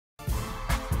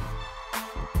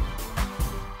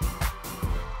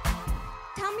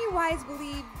why is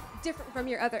Believe different from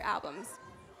your other albums?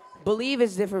 Believe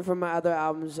is different from my other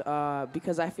albums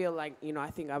because I feel like,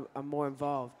 I think I'm more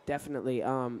involved, definitely.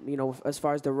 As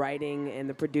far as the writing and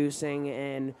the producing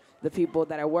and the people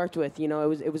that I worked with,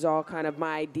 it was all kind of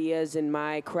my ideas and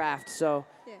my craft. So,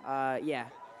 yeah.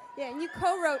 Yeah, and you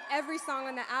co-wrote every song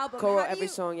on the album. Co-wrote every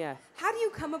song, yeah. How do you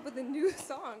come up with a new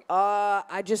song?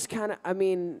 I just kind of,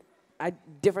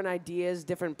 different ideas,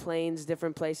 different planes,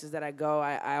 different places that I go.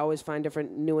 I always find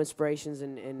different new inspirations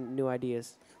and new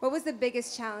ideas. What was the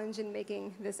biggest challenge in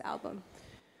making this album?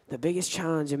 The biggest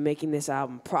challenge in making this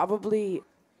album? Probably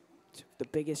the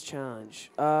biggest challenge.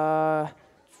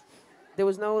 There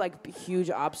was no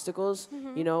huge obstacles.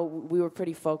 Mm-hmm. We were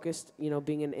pretty focused,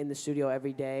 being in the studio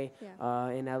every day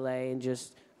in LA and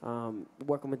just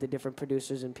working with the different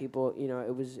producers and people.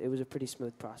 It was a pretty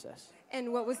smooth process.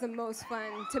 And what was the most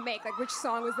fun to make? Like, which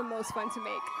song was the most fun to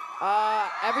make?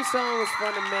 Every song was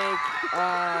fun to make.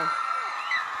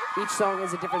 Each song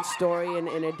has a different story and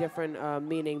a different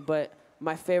meaning, but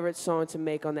my favorite song to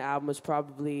make on the album was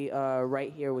probably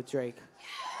Right Here with Drake.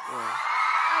 Yeah.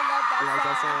 I love that, you like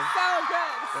that song? So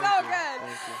good, Thank so you. good.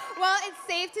 Thank you. Well, it's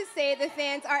safe to say the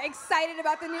fans are excited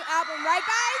about the new album, right,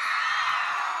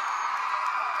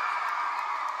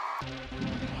 guys?